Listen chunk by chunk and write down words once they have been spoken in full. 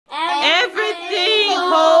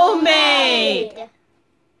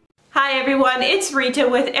everyone, it's Rita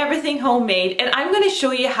with Everything Homemade, and I'm going to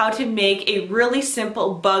show you how to make a really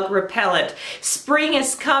simple bug repellent. Spring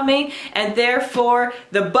is coming and therefore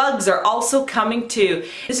the bugs are also coming too.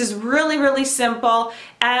 This is really simple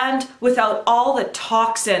and without all the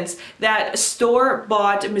toxins that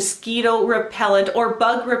store-bought mosquito repellent or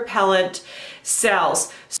bug repellent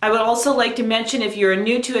sells. I would also like to mention, if you're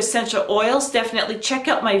new to essential oils, definitely check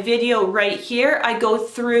out my video right here. I go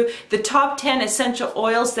through the top 10 essential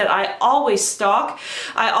oils that I always stock.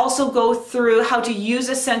 I also go through how to use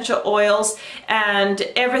essential oils and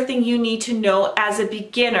everything you need to know as a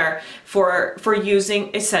beginner for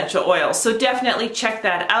using essential oils. So definitely check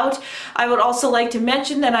that out. I would also like to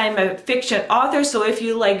mention that I'm a fiction author, so if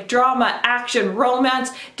you like drama, action, romance,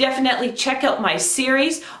 definitely check out my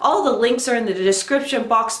series. All the links are in the description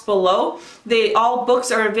box below. All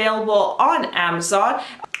books are available on Amazon.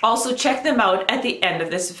 Also check them out at the end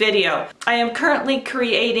of this video. I am currently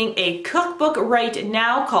creating a cookbook right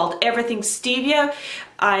now called Everything Stevia.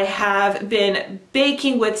 I have been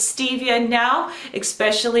baking with stevia now,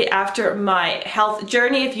 especially after my health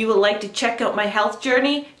journey. If you would like to check out my health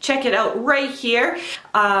journey, check it out right here.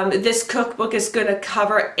 This cookbook is going to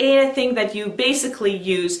cover anything that you basically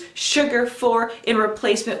use sugar for in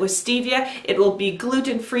replacement with stevia. It will be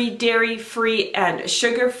gluten-free, dairy-free, and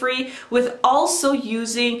sugar-free, with also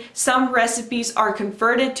using some recipes are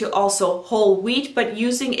converted to also whole wheat, but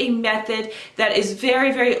using a method that is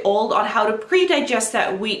very old on how to pre-digest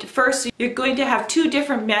that wheat first. So you're going to have two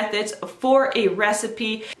different methods for a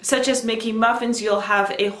recipe, such as making muffins. You'll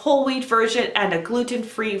have a whole wheat version and a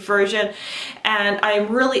gluten-free version, and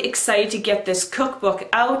I'm really excited to get this cookbook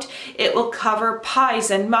out. It will cover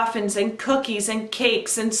pies and muffins and cookies and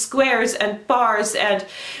cakes and squares and bars and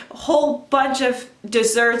a whole bunch of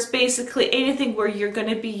desserts, basically anything where you're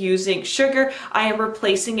going to be using sugar. I am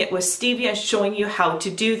replacing it with stevia and showing you how to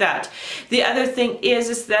do that. The other thing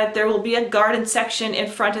is that there will be a garden section in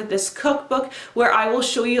front of this cookbook where I will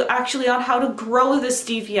show you actually on how to grow the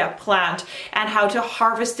stevia plant and how to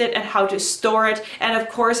harvest it and how to store it, and of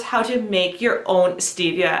course how to make your own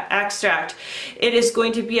stevia extract. It is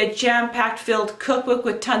going to be a jam-packed filled cookbook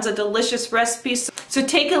with tons of delicious recipes. So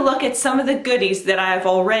take a look at some of the goodies that I have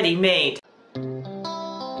already made.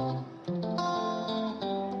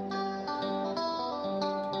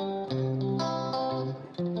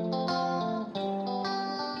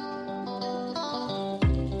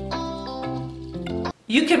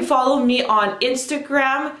 You can follow me on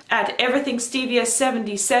Instagram at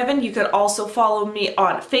everythingstevia77. You can also follow me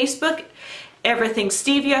on Facebook, Everything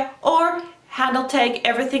Stevia, or handle tag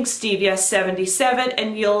everythingstevia77,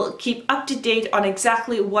 and you'll keep up to date on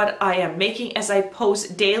exactly what I am making as I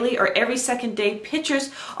post daily or every second day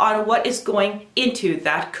pictures on what is going into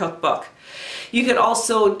that cookbook. You can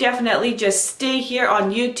also definitely just stay here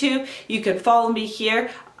on YouTube. You can follow me here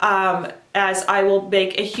as I will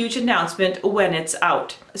make a huge announcement when it's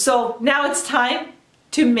out. So now it's time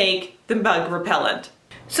to make the bug repellent.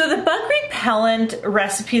 So the bug repellent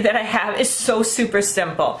recipe that I have is so super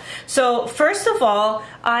simple. So first of all,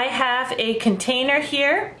 I have a container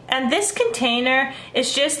here, and this container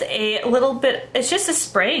is just a little bit, it's just a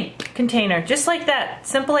spray container, just like that,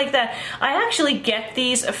 simple like that. I actually get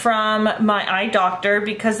these from my eye doctor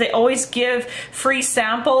because they always give free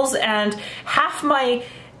samples, and half my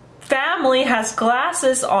family has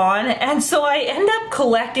glasses on, and so I end up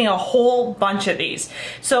collecting a whole bunch of these.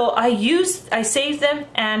 So I save them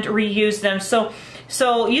and reuse them.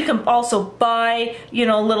 So you can also buy, you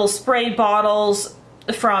know, little spray bottles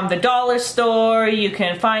from the dollar store. You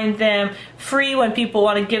can find them free when people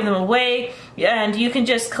want to give them away, and you can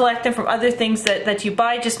just collect them from other things that you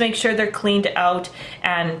buy. Just make sure they're cleaned out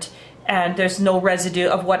and there's no residue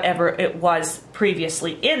of whatever it was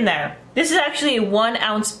previously in there. This is actually a 1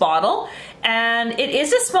 ounce bottle, and it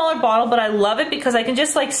is a smaller bottle, but I love it because I can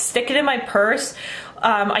just like stick it in my purse.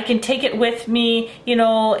 I can take it with me, you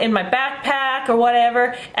know, in my backpack or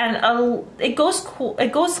whatever, and it goes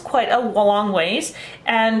quite a long ways,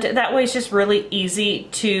 and that way it's just really easy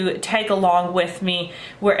to tag along with me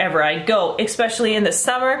wherever I go, especially in the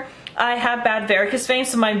summer. I have bad varicose veins,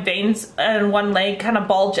 so my veins in one leg kind of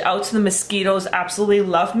bulge out, so the mosquitoes absolutely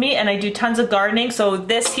love me, and I do tons of gardening, so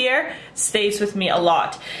this here stays with me a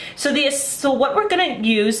lot. So what we're going to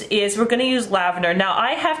use is we're going to use lavender. Now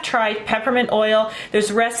I have tried peppermint oil. There's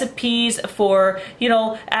recipes for, you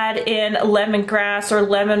know, add in lemongrass or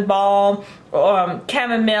lemon balm,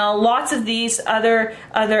 chamomile, lots of these other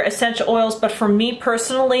essential oils, but for me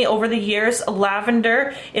personally, over the years,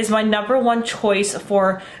 lavender is my #1 choice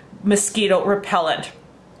for mosquito repellent.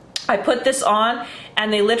 I put this on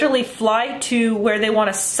and they literally fly to where they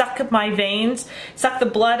want to suck my veins, suck the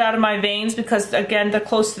blood out of my veins, because again, they're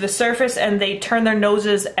close to the surface, and they turn their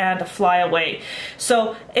noses and fly away.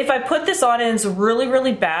 So if I put this on and it's really,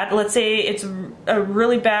 really bad, let's say it's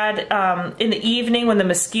really bad in the evening when the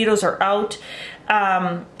mosquitoes are out,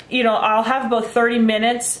 you know, I'll have about 30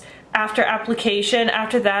 minutes after application.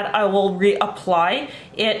 After that, I will reapply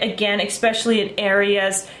it again, especially in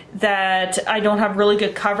areas that I don't have really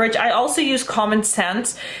good coverage. I also use common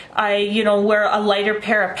sense. I, you know, wear a lighter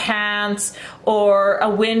pair of pants or a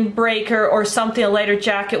windbreaker or something, a lighter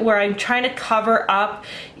jacket, where I'm trying to cover up,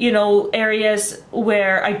 you know, areas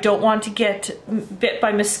where I don't want to get bit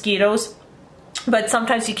by mosquitoes. But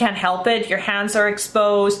sometimes you can't help it. Your hands are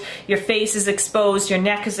exposed, your face is exposed, your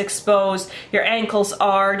neck is exposed, your ankles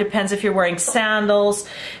are, depends if you're wearing sandals.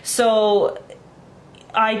 So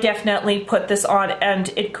I definitely put this on and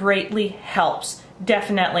it greatly helps.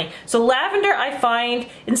 Definitely. So lavender, I find,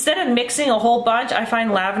 instead of mixing a whole bunch, I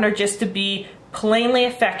find lavender just to be plainly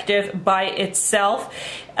effective by itself.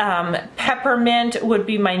 Peppermint would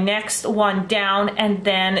be my next one down, and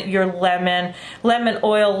then your lemon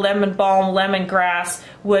oil, lemon balm, lemongrass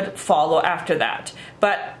would follow after that.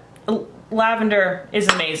 But lavender is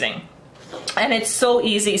amazing. And it's so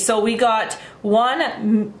easy. So we got one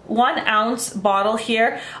ounce bottle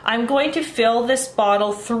here. I'm going to fill this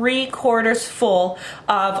bottle 3/4 full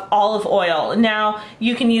of olive oil. Now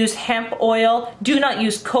you can use hemp oil. Do not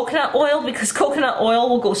use coconut oil, because coconut oil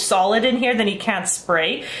will go solid in here, then you can't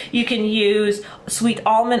spray. You can use sweet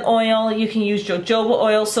almond oil, you can use jojoba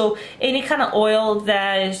oil. So any kind of oil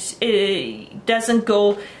that doesn't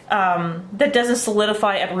go that doesn't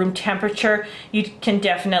solidify at room temperature, you can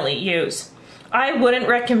definitely use. I wouldn't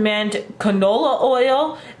recommend canola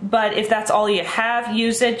oil, but if that's all you have,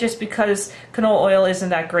 use it, just because canola oil isn't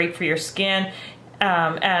that great for your skin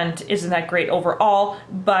and isn't that great overall.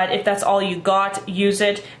 But if that's all you got, use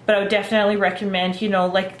it. But I would definitely recommend, you know,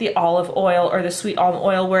 like the olive oil or the sweet almond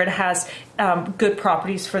oil, where it has good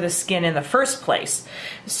properties for the skin in the first place.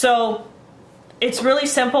 So it's really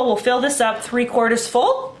simple. We'll fill this up 3/4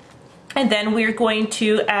 full, and then we're going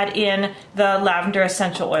to add in the lavender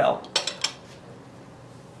essential oil.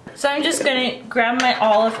 So I'm just going to grab my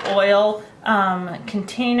olive oil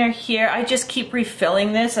container here. I just keep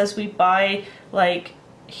refilling this as we buy like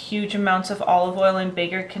huge amounts of olive oil in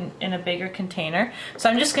a bigger container.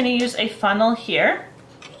 So I'm just going to use a funnel here.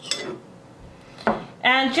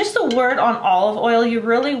 And just a word on olive oil, you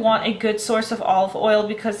really want a good source of olive oil,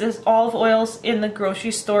 because this olive oils in the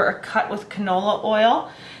grocery store are cut with canola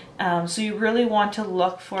oil. So you really want to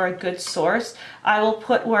look for a good source. I will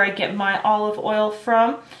put where I get my olive oil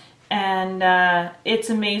from, and it's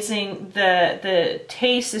amazing. The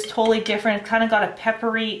taste is totally different. It's kind of got a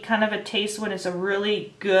peppery kind of a taste when it's a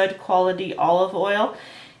really good quality olive oil,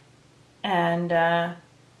 and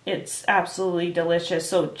it's absolutely delicious.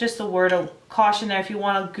 So just a word of caution there. If you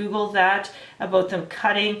want to Google that about them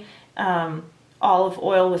cutting olive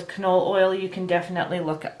oil with canola oil, you can definitely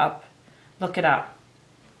look it up.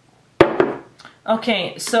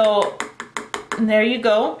 Okay, so there you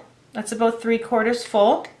go. That's about 3/4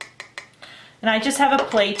 full. And I just have a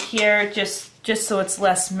plate here just so it's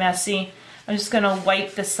less messy. I'm just gonna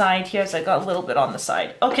wipe the side here, as I got a little bit on the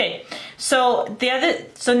side. Okay, so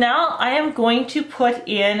now I am going to put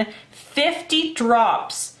in 50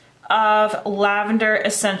 drops of lavender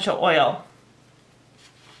essential oil.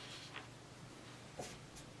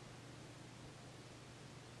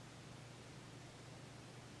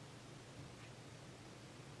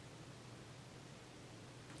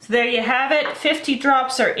 So there you have it, 50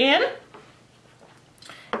 drops are in.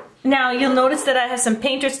 Now you'll notice that I have some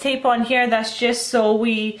painter's tape on here. That's just so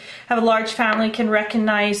we have a large family can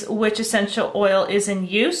recognize which essential oil is in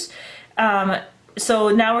use. So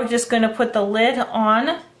now we're just going to put the lid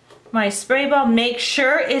on my spray bottle. Make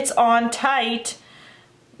sure it's on tight,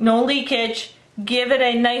 no leakage. Give it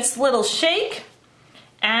a nice little shake,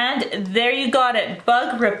 and there you got it.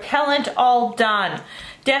 Bug repellent all done.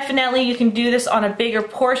 Definitely you can do this on a bigger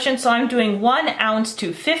portion, so I'm doing 1 ounce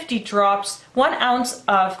to 50 drops, 1 ounce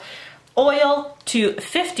of oil to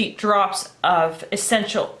 50 drops of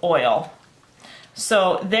essential oil.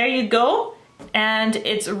 So there you go, and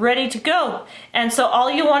it's ready to go. And so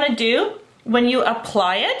all you want to do when you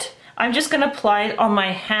apply it, I'm just going to apply it on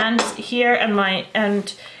my hands here and my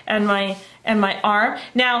arm.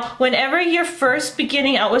 Now, whenever you're first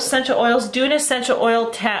beginning out with essential oils, do an essential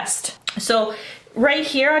oil test. So right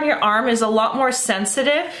here on your arm is a lot more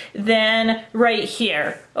sensitive than right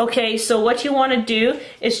here. Okay, so what you want to do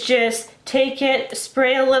is just take it,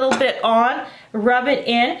 spray a little bit on, rub it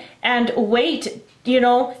in, and wait you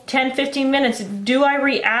know, 10-15 minutes. Do I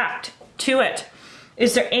react to it?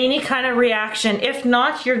 Is there any kind of reaction? If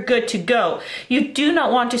not, you're good to go. You do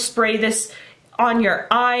not want to spray this on your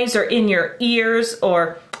eyes or in your ears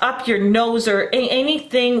or up your nose or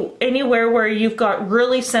anything, anywhere where you've got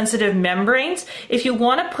really sensitive membranes. If you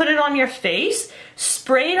want to put it on your face,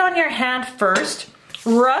 spray it on your hand first,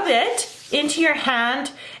 rub it into your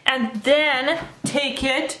hand, and then take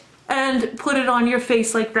it and put it on your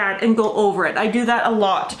face like that and go over it. I do that a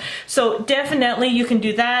lot. So definitely you can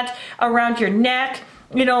do that around your neck.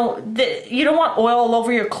 You know, you don't want oil all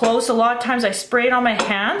over your clothes. A lot of times I spray it on my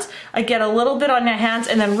hands. I get a little bit on my hands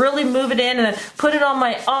and then really move it in and then put it on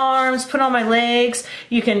my arms, put it on my legs.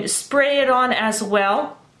 You can spray it on as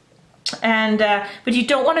well. And but you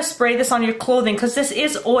don't want to spray this on your clothing because this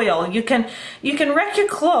is oil. You can wreck your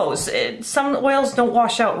clothes. Some oils don't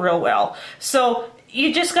wash out real well. So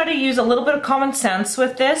you just got to use a little bit of common sense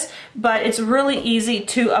with this, but it's really easy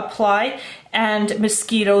to apply and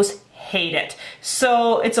mosquitoes hate it.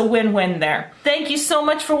 So it's a win-win there. Thank you so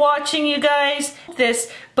much for watching, you guys.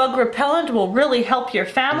 This bug repellent will really help your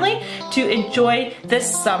family to enjoy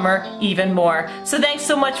this summer even more. So thanks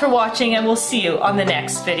so much for watching, and we'll see you on the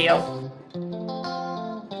next video.